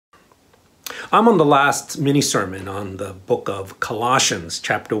I'm on the last mini-sermon on the book of Colossians,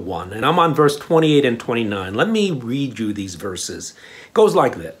 chapter 1, and I'm on verse 28 and 29. Let me read you these verses. It goes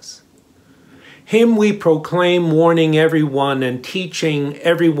like this. Him we proclaim, warning everyone and teaching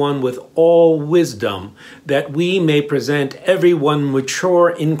everyone with all wisdom, that we may present everyone mature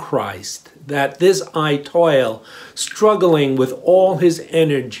in Christ, that this I toil, struggling with all his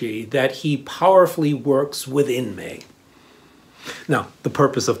energy, that he powerfully works within me. Now, the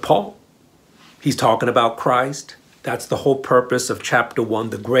purpose of Paul, he's talking about Christ. That's the whole purpose of chapter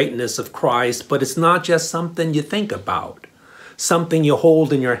 1, the greatness of Christ. But it's not just something you think about, something you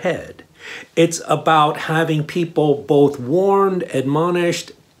hold in your head. It's about having people both warned,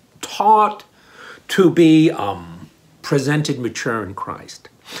 admonished, taught to be presented mature in Christ.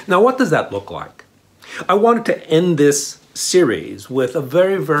 Now, what does that look like? I wanted to end this series with a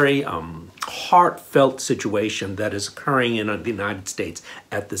very, very heartfelt situation that is occurring in the United States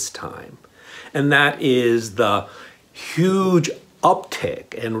at this time. And that is the huge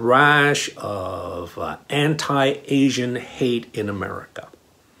uptick and rash of anti-Asian hate in America.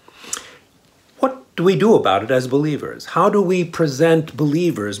 What do we do about it as believers? How do we present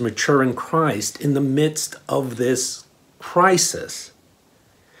believers mature in Christ in the midst of this crisis?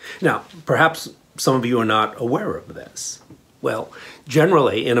 Now, perhaps some of you are not aware of this. Well,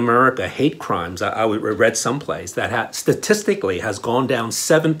 generally in America, hate crimes, I read someplace that statistically has gone down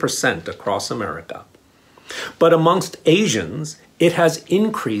 7% across America. But amongst Asians, it has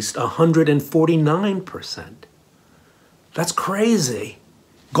increased 149%. That's crazy.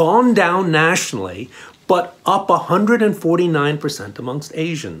 Gone down nationally, but up 149% amongst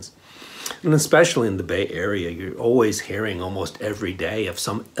Asians. And especially in the Bay Area, you're always hearing almost every day of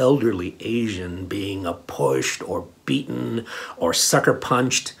some elderly Asian being pushed or beaten or sucker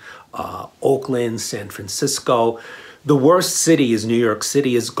punched. Oakland, San Francisco. The worst city is New York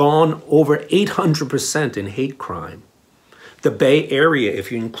City, has gone over 800% in hate crime. The Bay Area,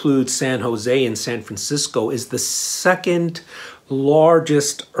 if you include San Jose and San Francisco, is the second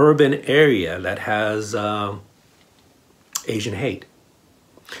largest urban area that has Asian hate.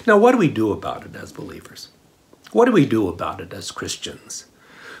 Now, what do we do about it as believers? What do we do about it as Christians?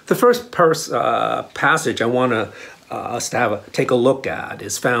 The first passage I want us to take a look at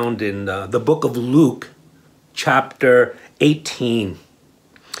is found in the book of Luke, chapter 18.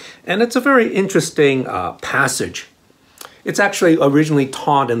 And it's a very interesting passage. It's actually originally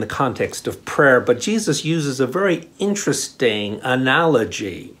taught in the context of prayer, but Jesus uses a very interesting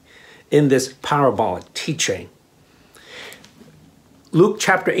analogy in this parabolic teaching. Luke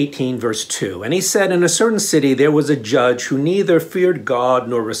chapter 18, verse 2, and he said, in a certain city there was a judge who neither feared God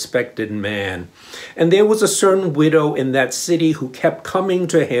nor respected man. And there was a certain widow in that city who kept coming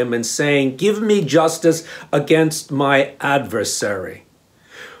to him and saying, give me justice against my adversary.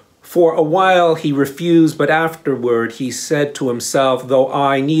 For a while he refused, but afterward he said to himself, though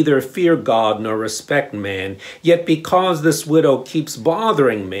I neither fear God nor respect man, yet because this widow keeps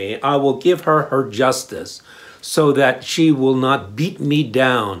bothering me, I will give her her justice, so that she will not beat me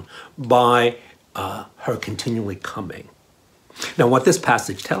down by her continually coming. Now, what this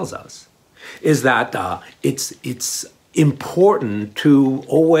passage tells us is that it's important to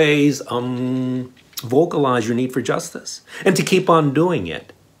always vocalize your need for justice and to keep on doing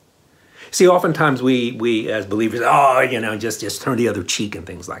it. See, oftentimes we as believers, just turn the other cheek and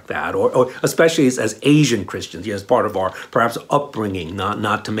things like that, or especially as Asian Christians, as part of our perhaps upbringing,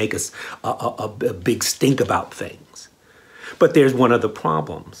 not to make us a big stink about things. But there's one of the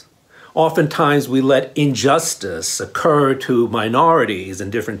problems. Oftentimes we let injustice occur to minorities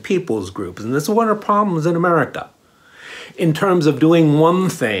and different people's groups, and this is one of the problems in America. In terms of doing one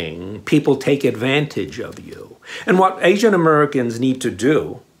thing, people take advantage of you. And what Asian Americans need to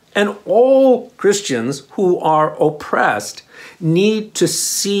do, and all Christians who are oppressed, need to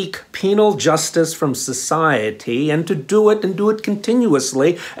seek penal justice from society and to do it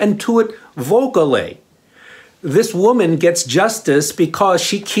continuously and do it vocally. This woman gets justice because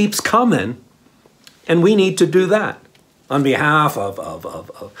she keeps coming, and we need to do that on behalf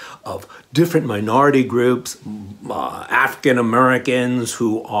of different minority groups, African Americans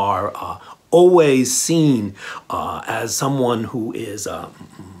who are always seen as someone who is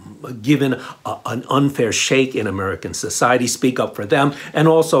given an unfair shake in American society. Speak up for them, and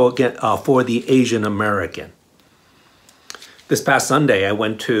also again for the Asian American. This past Sunday, I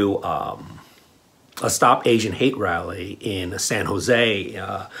went to a Stop Asian Hate rally in San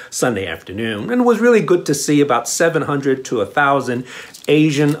Jose Sunday afternoon, and it was really good to see about 700 to 1,000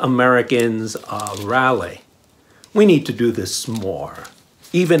 Asian Americans rally. We need to do this more,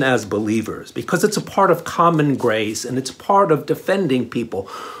 even as believers, because it's a part of common grace and it's part of defending people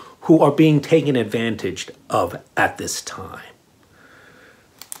who are being taken advantage of at this time.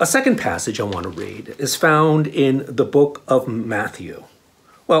 A second passage I want to read is found in the book of Matthew.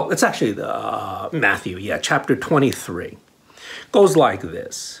 Well, it's actually Matthew, chapter 23. Goes like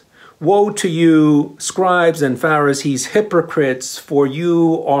this. Woe to you, scribes and Pharisees, hypocrites, for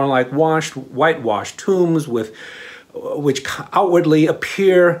you are like whitewashed tombs which outwardly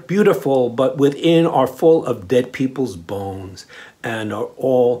appear beautiful, but within are full of dead people's bones and are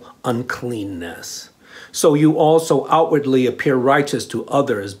all uncleanness. So you also outwardly appear righteous to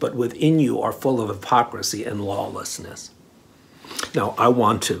others, but within you are full of hypocrisy and lawlessness. Now, I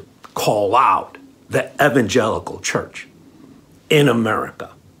want to call out the evangelical church in America.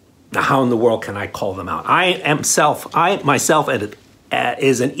 Now, how in the world can I call them out? I myself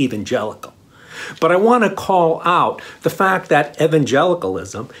is an evangelical. But I want to call out the fact that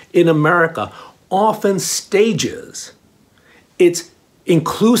evangelicalism in America often stages its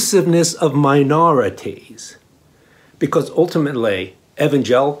inclusiveness of minorities, because ultimately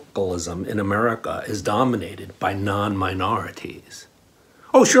evangelicalism in America is dominated by non-minorities.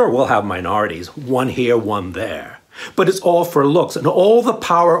 Oh, sure, we'll have minorities, one here, one there, but it's all for looks, and all the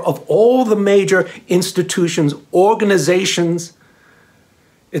power of all the major institutions, organizations,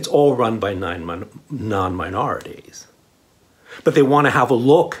 it's all run by non-minorities. But they want to have a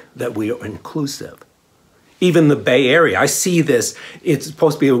look that we are inclusive. Even the Bay Area, I see this, it's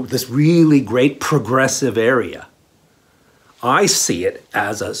supposed to be this really great progressive area. I see it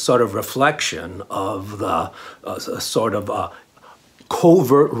as a sort of reflection of the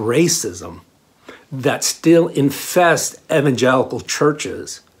covert racism that still infests evangelical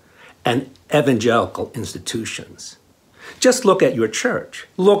churches and evangelical institutions. Just look at your church.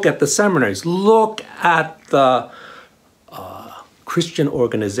 Look at the seminaries. Look at the Christian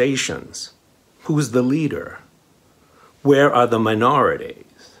organizations. Who's the leader? Where are the minorities?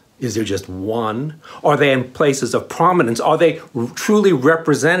 Is there just one? Are they in places of prominence? Are they truly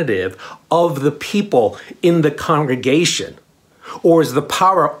representative of the people in the congregation? Or is the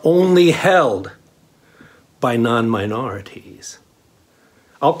power only held by non-minorities?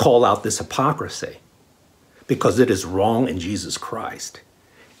 I'll call out this hypocrisy because it is wrong in Jesus Christ.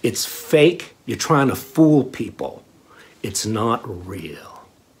 It's fake. You're trying to fool people. It's not real.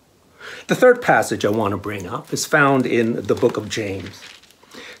 The third passage I want to bring up is found in the book of James,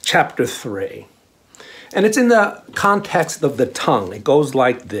 chapter 3. And it's in the context of the tongue. It goes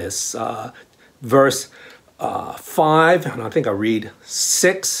like this, verse 5, and I think I read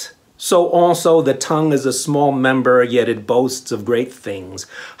 6. So also the tongue is a small member, yet it boasts of great things.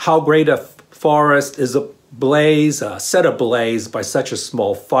 How great a forest is ablaze, set ablaze by such a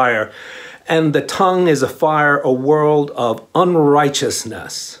small fire. And the tongue is a fire, a world of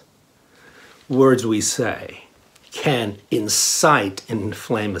unrighteousness. Words we say can incite and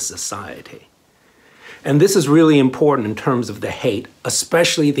inflame a society. And this is really important in terms of the hate,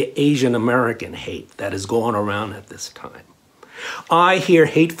 especially the Asian American hate that is going around at this time. I hear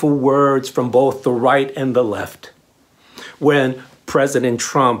hateful words from both the right and the left. When President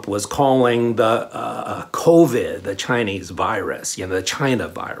Trump was calling the COVID, the Chinese virus, the China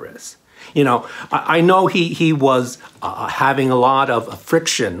virus. I know he was having a lot of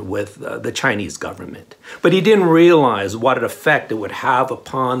friction with the Chinese government, but he didn't realize what effect it would have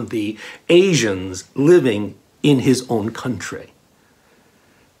upon the Asians living in his own country.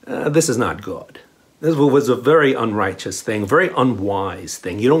 This is not good. This was a very unrighteous thing, very unwise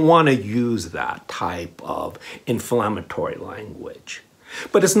thing. You don't want to use that type of inflammatory language.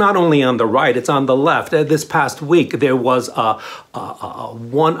 But it's not only on the right, it's on the left. This past week, there was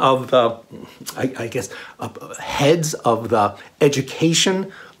one of the, heads of the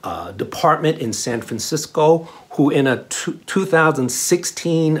education department in San Francisco, who in a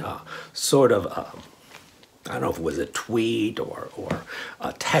 2016 I don't know if it was a tweet or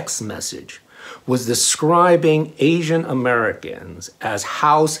a text message, was describing Asian Americans as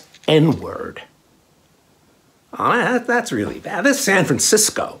house N-word. That's really bad. This is San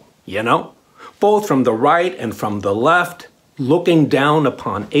Francisco, both from the right and from the left, looking down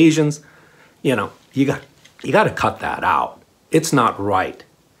upon Asians. You got to cut that out. It's not right.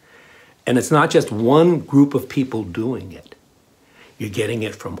 And it's not just one group of people doing it. You're getting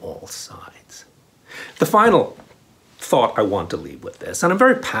it from all sides. The final thought I want to leave with this, and I'm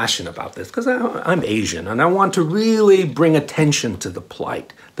very passionate about this because I'm Asian, and I want to really bring attention to the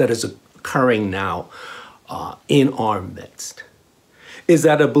plight that is occurring now in our midst, is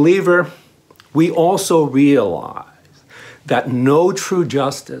that a believer, we also realize that no true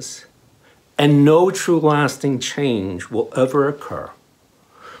justice and no true lasting change will ever occur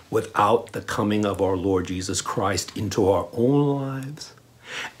without the coming of our Lord Jesus Christ into our own lives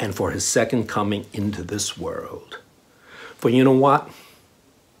and for his second coming into this world. For you know what?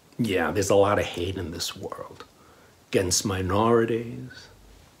 Yeah, there's a lot of hate in this world against minorities,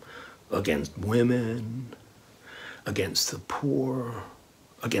 against women, against the poor,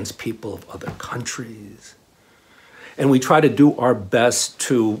 against people of other countries. And we try to do our best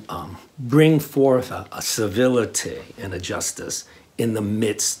to bring forth a civility and a justice in the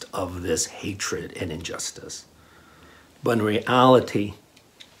midst of this hatred and injustice. But in reality,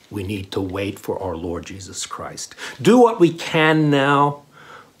 we need to wait for our Lord Jesus Christ. Do what we can now,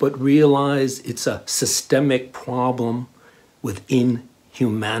 but realize it's a systemic problem within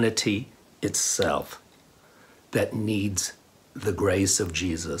humanity itself that needs the grace of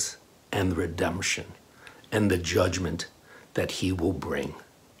Jesus and the redemption and the judgment that he will bring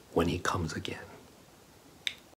when he comes again.